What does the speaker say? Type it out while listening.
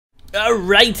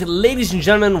Alright, ladies and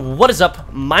gentlemen, what is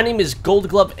up? My name is Gold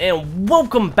Glove, and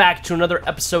welcome back to another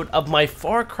episode of my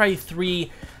Far Cry 3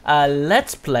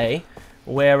 Let's Play,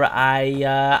 where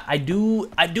I do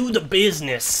the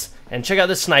business. And check out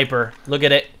this sniper. Look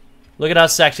at it. Look at how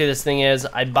sexy this thing is.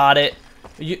 I bought it.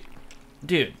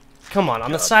 Dude, come on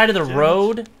the side of the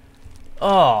road?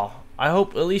 Oh, I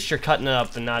hope at least you're cutting it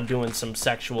up and not doing some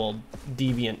sexual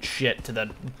deviant shit to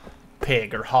the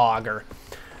pig or hog or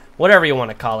whatever you want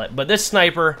to call it. But this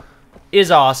sniper is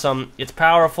awesome. It's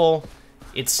powerful.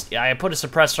 I put a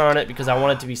suppressor on it because I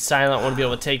want it to be silent. I want to be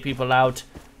able to take people out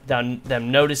without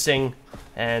them noticing,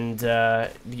 and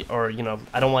or you know,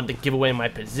 I don't want to give away my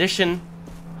position.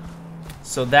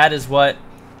 So that is what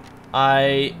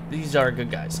these are good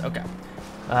guys. Okay.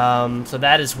 So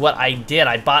that is what I did.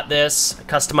 I bought this,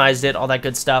 customized it, all that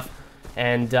good stuff,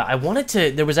 and I wanted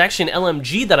to. There was actually an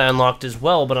LMG that I unlocked as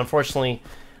well, but unfortunately,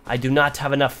 I do not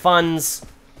have enough funds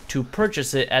to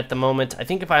purchase it at the moment. I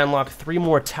think if I unlock 3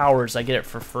 more towers, I get it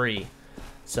for free.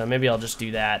 So maybe I'll just do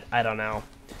that. I don't know.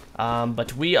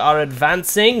 But we are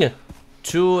advancing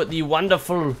to the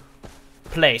wonderful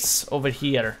place over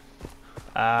here,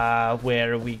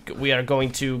 where we are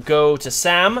going to go to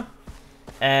Sam,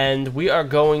 and we are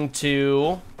going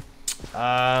to,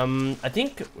 I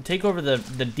think, take over the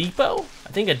depot. I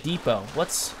think a depot.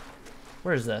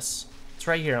 Where is this? It's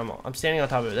right here. I'm standing on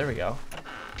top of it. There we go.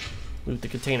 Loot the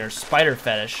containers. Spider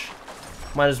fetish.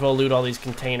 Might as well loot all these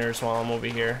containers while I'm over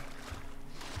here.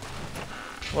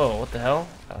 Whoa, what the hell?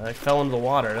 I fell into the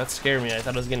water. That scared me. I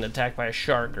thought I was getting attacked by a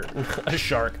shark or a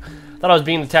shark. I thought I was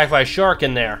being attacked by a shark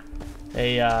in there.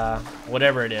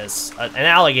 Whatever it is. An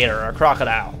alligator or a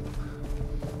crocodile.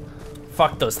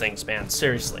 Fuck those things, man.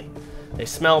 Seriously. They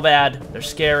smell bad. They're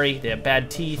scary. They have bad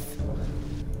teeth.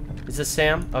 Is this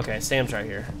Sam? Okay, Sam's right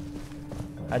here.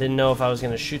 I didn't know if I was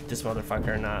gonna shoot this motherfucker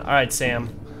or not. All right, Sam.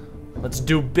 Let's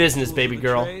do business, baby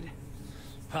girl.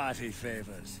 Party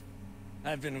favors.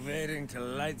 I've been waiting to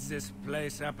light this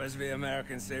place up, as we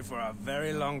Americans say, for a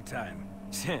very long time.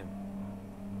 Sam,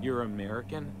 you're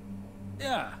American?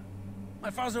 Yeah. My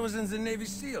father was in the Navy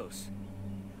SEALs.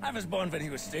 I was born when he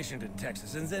was stationed in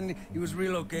Texas, and then he was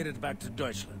relocated back to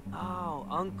Deutschland. Oh,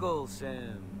 Uncle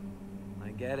Sam.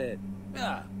 I get it.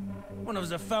 Yeah. One of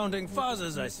the founding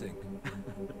fathers, I think.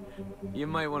 You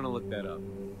might want to look that up.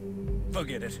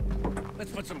 Forget it.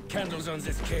 Let's put some candles on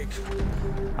this cake.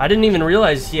 I didn't even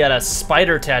realize he had a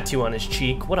spider tattoo on his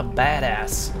cheek. What a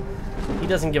badass. He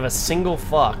doesn't give a single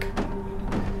fuck.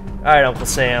 Alright, Uncle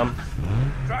Sam.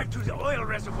 Drive to the oil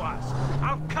reservoirs.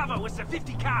 I'll cover with the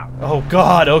 50 cal. Oh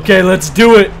god, okay, let's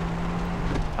do it.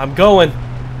 I'm going.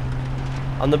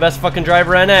 I'm the best fucking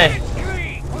driver NA.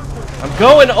 I'm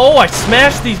going. Oh, I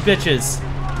smashed these bitches.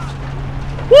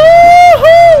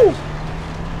 Woohoo! Is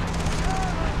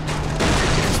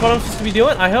this what I'm supposed to be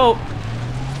doing? I hope.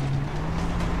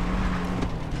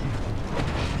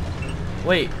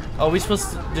 Wait. Oh, we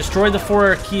supposed to destroy the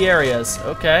 4 key areas.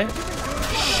 Okay.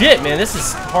 Shit, man, this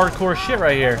is hardcore shit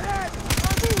right here.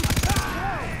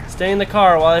 Stay in the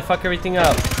car while I fuck everything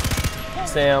up,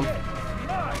 Sam.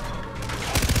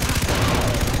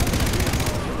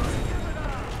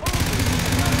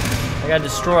 I gotta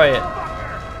destroy it.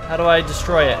 How do I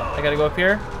destroy it? I gotta go up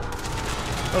here?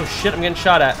 Oh shit, I'm getting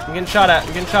shot at. I'm getting shot at.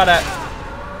 I'm getting shot at.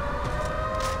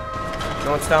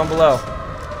 No, it's down below.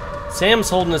 Sam's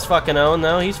holding his fucking own,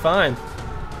 though. He's fine.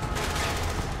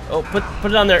 Oh,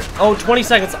 put it on there. Oh, 20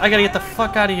 seconds. I gotta get the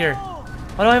fuck out of here.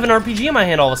 Why do I have an RPG in my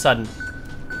hand all of a sudden?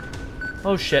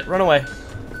 Oh shit, run away.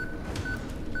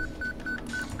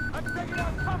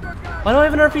 Why do I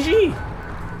have an RPG?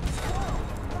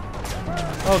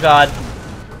 Oh god.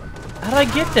 How did I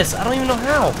get this? I don't even know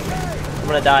how. I'm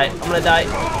gonna die. I'm gonna die.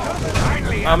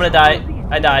 I'm gonna die.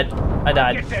 I died. I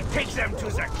died.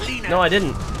 No, I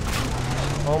didn't.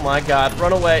 Oh my god.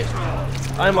 Run away.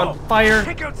 I'm on fire.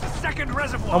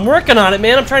 I'm working on it,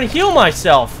 man. I'm trying to heal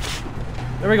myself.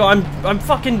 There we go. I'm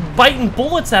fucking biting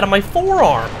bullets out of my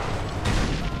forearm.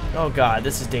 Oh god,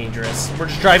 this is dangerous. We're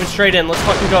just driving straight in. Let's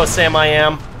fucking go, Sam. I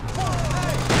am.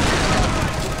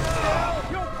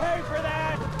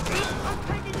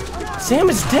 Sam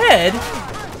is dead?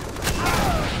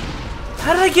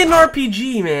 How did I get an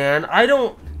RPG, man? I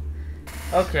don't...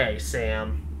 Okay,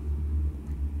 Sam.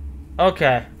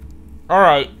 Okay.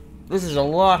 Alright. This is a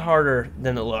lot harder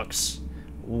than it looks.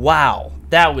 Wow.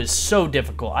 That was so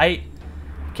difficult.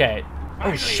 Okay.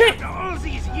 Oh, shit! After all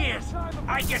these years,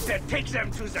 I get to take them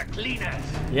to the cleaners.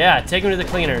 Yeah, take them to the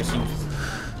cleaners.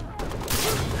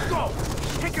 Go!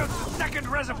 Take out the second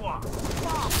reservoir.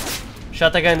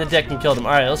 Shot that guy in the dick and killed him.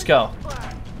 Alright, let's go.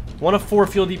 1 of 4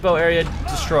 fuel depot area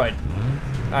destroyed.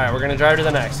 Alright, we're gonna drive to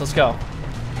the next. Let's go.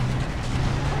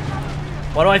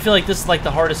 Why do I feel like this is like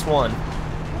the hardest one?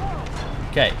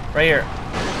 Okay, right here.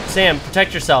 Sam,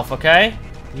 protect yourself, okay?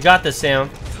 You got this, Sam.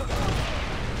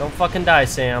 Don't fucking die,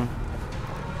 Sam.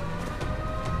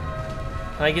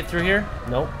 Can I get through here?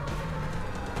 Nope.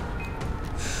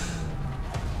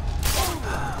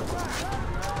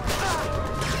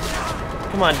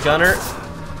 Come on, Gunner.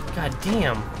 God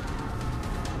damn.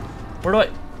 Where do I...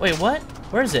 Wait, what?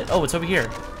 Where is it? Oh, it's over here.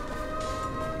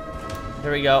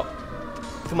 There we go.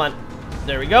 Come on.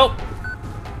 There we go.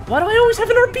 Why do I always have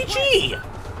an RPG?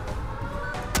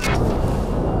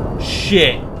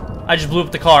 Shit. I just blew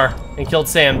up the car and killed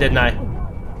Sam, didn't I?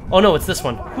 Oh no, it's this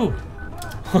one. Whew.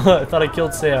 I thought I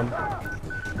killed Sam.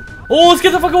 Oh, let's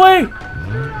get the fuck away!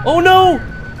 Oh no!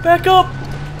 Back up!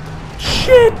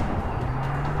 Shit!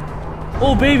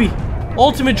 Oh baby.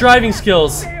 Ultimate driving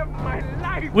skills.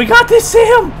 We got this,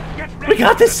 Sam! We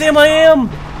got this, Sam, I am!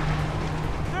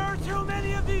 There are too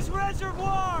many of these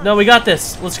reservoirs! No, we got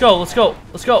this. Let's go, let's go,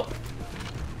 let's go.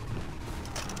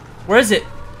 Where is it?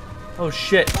 Oh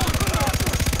shit.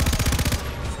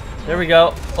 There we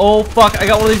go. Oh fuck, I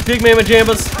got one of these big mama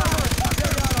jambas.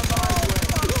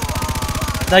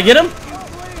 Did I get him?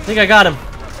 I think I got him.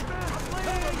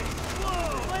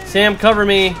 Sam, cover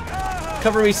me.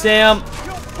 Cover me, Sam.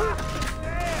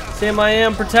 Sam, I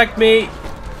am. Protect me.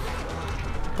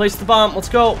 Place the bomb. Let's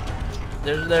go.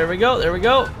 There we go. There we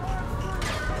go.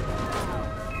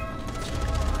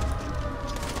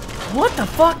 What the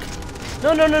fuck?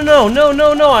 No, no, no, no, no,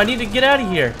 no, no. I need to get out of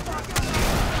here.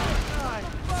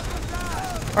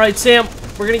 Alright, Sam.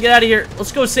 We're gonna get out of here.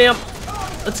 Let's go, Sam.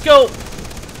 Let's go.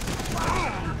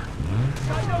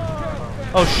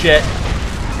 Oh, shit.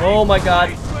 Oh, my God.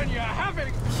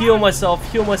 Heal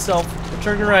myself. Heal myself. I'm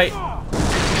turning right.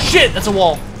 Shit, that's a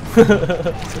wall.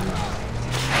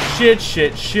 Shit,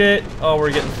 shit, shit. Oh,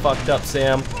 we're getting fucked up,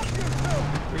 Sam.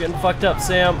 We're getting fucked up,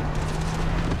 Sam.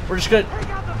 We're just gonna...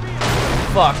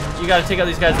 Fuck. You gotta take out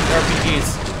these guys with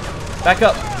RPGs. Back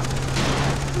up.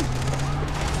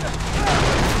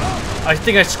 I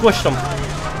think I squished them.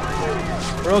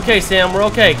 We're okay, Sam. We're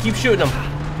okay. Keep shooting them.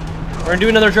 We're gonna do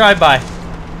another drive-by.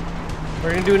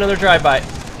 We're gonna do another drive-by.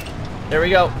 There we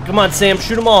go. Come on, Sam.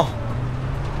 Shoot them all.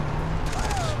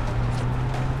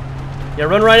 Yeah,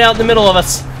 run right out in the middle of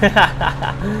us.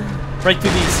 Right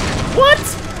through these. What?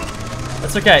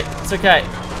 That's okay. It's okay.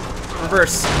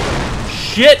 Reverse.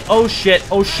 Shit. Oh, shit.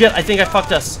 Oh, shit. I think I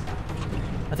fucked us.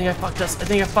 I think I fucked us. I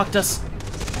think I fucked us.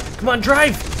 Come on,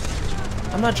 drive.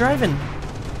 I'm not driving.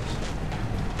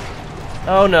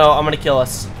 Oh, no. I'm gonna kill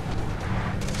us.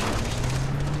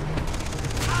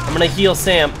 I'm gonna heal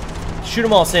Sam. Shoot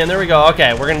them all, Sam. There we go.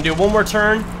 Okay, we're gonna do one more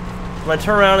turn. I'm gonna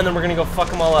turn around and then we're gonna go fuck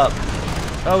them all up.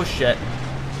 Oh, shit.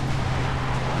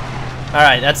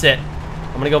 Alright, that's it.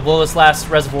 I'm gonna go blow this last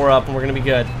reservoir up and we're gonna be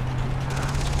good.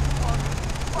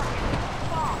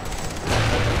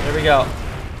 There we go.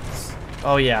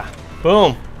 Oh, yeah.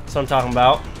 Boom. That's what I'm talking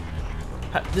about.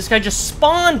 This guy just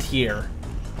spawned here.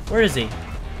 Where is he?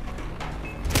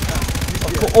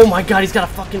 Oh, cool. Oh my god, he's got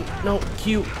a fucking... No,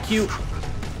 Q.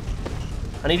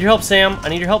 I need your help, Sam. I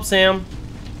need your help, Sam.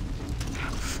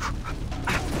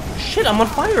 Shit, I'm on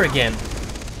fire again.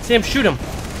 Sam, shoot him.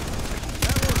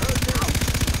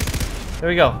 There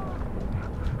we go.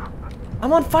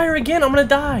 I'm on fire again. I'm gonna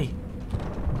die.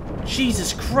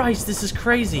 Jesus Christ, this is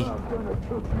crazy.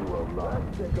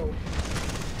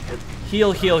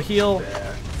 Heal, heal, heal.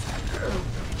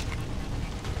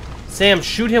 Sam,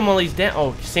 shoot him while he's down.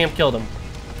 Oh, Sam killed him.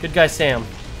 Good guy, Sam.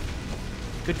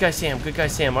 Good guy, Sam. Good guy,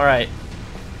 Sam. All right.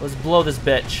 Let's blow this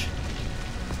bitch.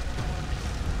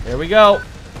 There we go.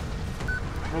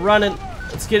 We're running.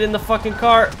 Let's get in the fucking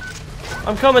car.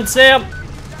 I'm coming, Sam.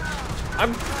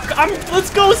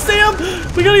 Let's go, Sam.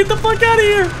 We gotta get the fuck out of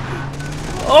here.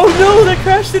 Oh no, that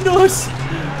crashed into us.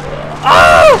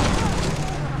 Ah!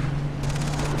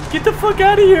 Get the fuck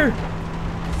out of here.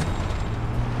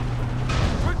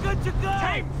 We're good to go.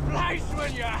 Time flies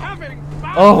when you're having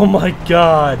fun. Oh my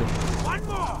god. One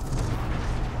more.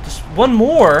 Just one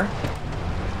more?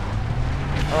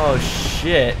 Oh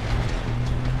shit.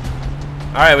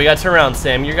 Alright, we gotta turn around,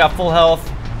 Sam. You got full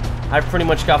health. I've pretty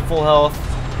much got full health.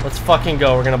 Let's fucking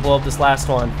go. We're gonna blow up this last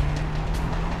one.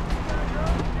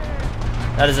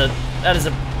 That is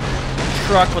a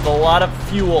truck with a lot of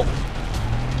fuel.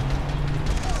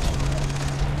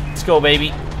 Let's go,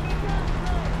 baby.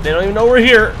 They don't even know we're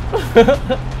here.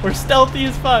 We're stealthy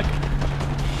as fuck.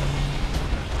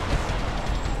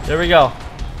 There we go.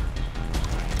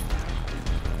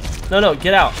 No,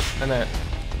 get out. And then,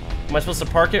 am I supposed to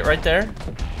park it right there?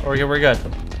 Or we're good?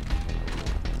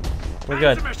 We're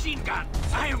good. The machine gun.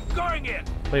 I am going in.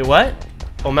 Wait, what?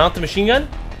 Oh, mount the machine gun?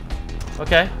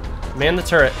 Okay. Man the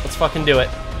turret. Let's fucking do it.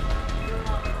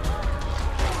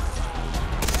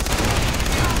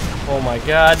 Oh my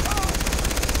god.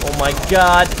 Oh my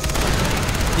god.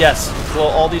 Yes. Blow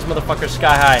all these motherfuckers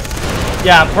sky high.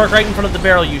 Yeah, park right in front of the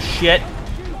barrel, you shit.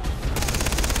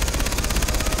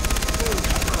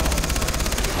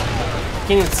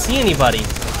 Can't even see anybody.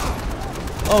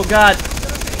 Oh god.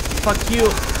 Fuck you.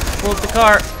 Blow up the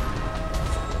car.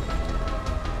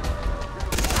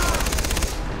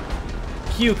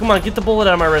 Q, come on, get the bullet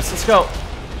out of my wrist. Let's go.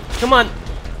 Come on.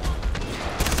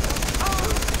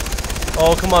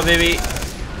 Oh, come on, baby.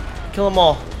 Kill them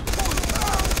all.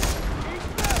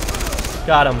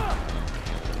 Got him.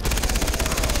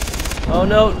 Oh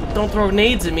no, don't throw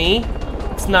nades at me.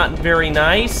 It's not very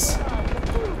nice.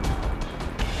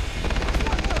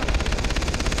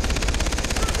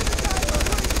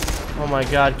 Oh my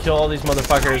god, kill all these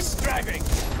motherfuckers.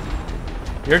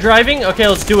 You're driving? Okay,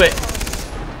 let's do it.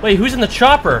 Wait, who's in the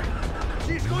chopper?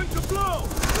 She's going to blow.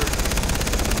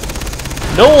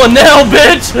 No one now,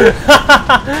 bitch!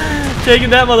 Taking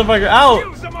that motherfucker out.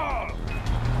 Kills them all.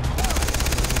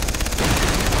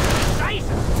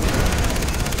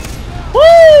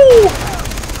 Woo!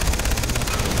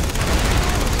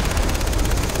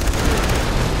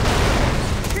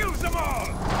 Kills them all.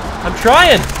 I'm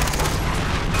trying.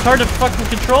 It's hard to fucking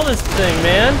control this thing,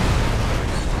 man.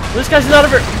 This guy's not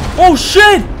over. Oh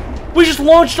shit! We just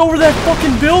launched over that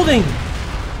fucking building.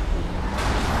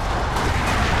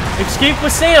 Escape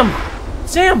with Sam.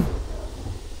 Sam,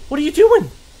 what are you doing?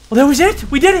 Well, that was it.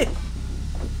 We did it.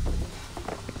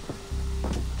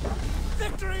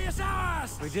 Victory is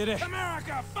ours. We did it.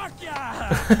 America, fuck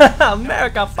yeah.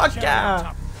 America, fuck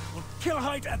yeah. We'll kill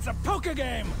Hoyt at the poker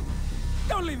game.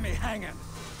 Don't leave me hanging.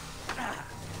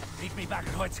 Meet me back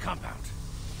at Hoyt's compound.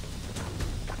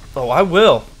 Oh, I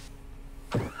will.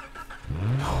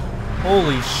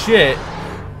 Holy shit.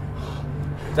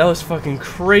 That was fucking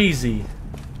crazy.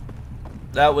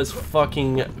 That was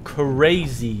fucking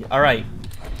crazy. Alright.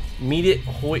 Meet at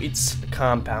Hoyt's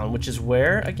compound, which is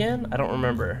where again? I don't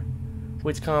remember.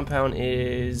 Hoyt's compound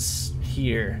is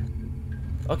here.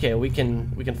 Okay, we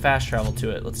can fast travel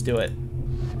to it. Let's do it.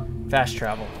 Fast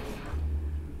travel.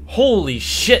 Holy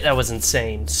shit, that was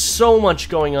insane. So much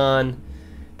going on.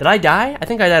 Did I die? I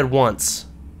think I died once.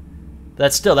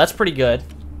 That's pretty good.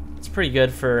 It's pretty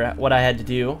good for what I had to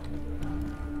do.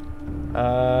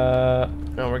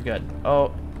 No, we're good.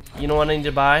 Oh, you know what I need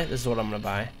to buy? This is what I'm gonna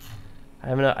buy.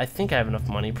 I think I have enough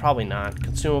money. Probably not.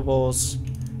 Consumables,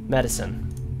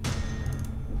 medicine.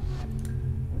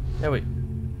 There we.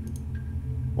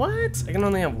 What? I can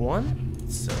only have one?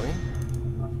 That's silly.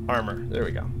 Armor. There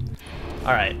we go.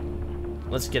 All right.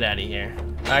 Let's get out of here.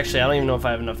 Actually, I don't even know if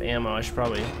I have enough ammo. I should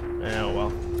probably. Oh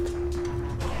well.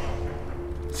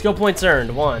 Skill points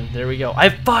earned. 1. There we go. I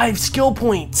have 5 skill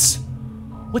points.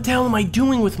 What the hell am I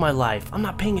doing with my life? I'm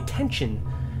not paying attention.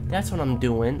 That's what I'm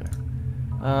doing.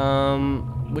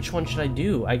 Which one should I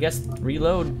do? I guess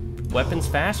reload weapons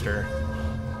faster.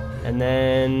 And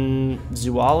then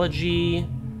zoology,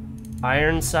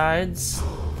 Ironsides,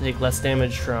 take less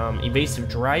damage from evasive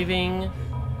driving.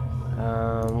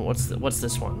 What's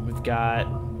this one? We've got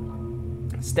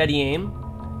steady aim.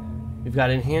 We've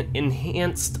got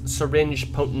enhanced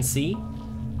syringe potency.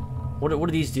 What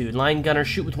do these do? Line gunner,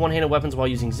 shoot with one-handed weapons while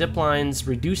using zip lines.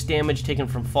 Reduce damage taken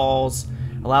from falls.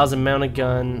 Allows a mounted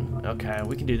gun. Okay,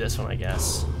 we can do this one, I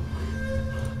guess.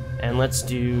 And let's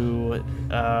do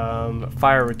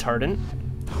fire retardant.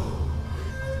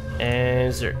 And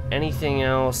is there anything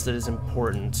else that is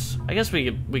important? I guess we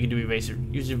could do evasive.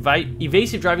 Use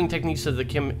evasive driving techniques so that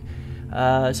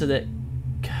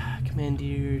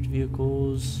commandeered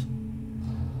vehicles.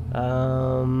 I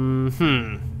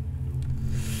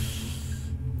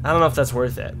don't know if that's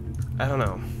worth it. I don't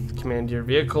know. Commandeered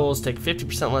vehicles take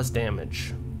 50% less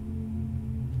damage.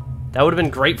 That would have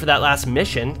been great for that last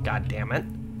mission. God damn it.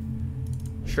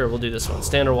 Sure, we'll do this one.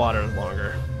 Stand underwater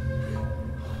longer.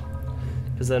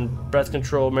 Because then breath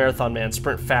control, marathon man,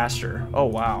 sprint faster. Oh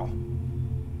wow.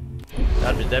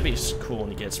 That'd be cool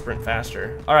when you get sprint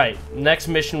faster. All right, next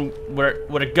mission. Where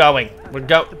it going?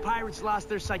 The pirates lost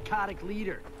their psychotic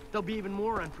leader. They'll be even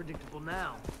more unpredictable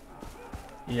now.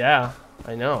 Yeah,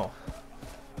 I know.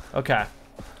 Okay.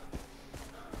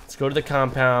 Let's go to the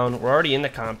compound. We're already in the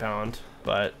compound,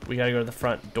 but we gotta go to the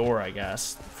front door, I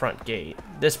guess. The front gate.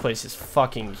 This place is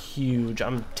fucking huge.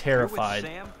 I'm terrified.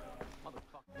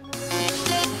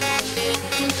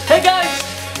 Hey guys!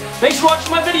 Thanks for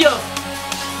watching my video.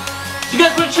 If you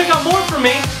guys want to check out more from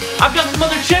me, I've got some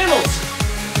other channels.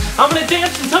 I'm gonna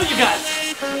dance and tell you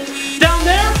guys. Down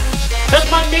there, that's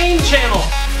my main channel.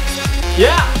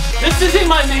 Yeah, this isn't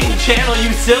my main channel,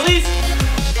 you sillies.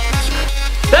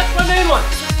 That's my main one.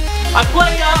 I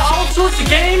play all sorts of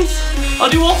games. I'll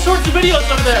do all sorts of videos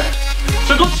over there.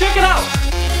 So go check it out.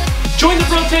 Join the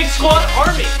Bro Tank Squad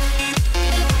Army.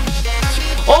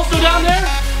 Also down there,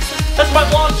 that's my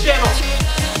vlog channel.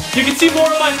 You can see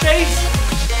more of my face.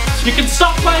 You can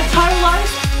stalk my entire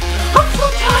life. I'm so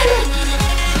tired.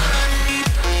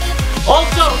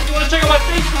 Also, if you want to check out my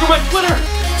Facebook or my Twitter,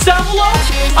 it's down below.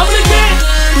 I'm gonna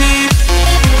dance.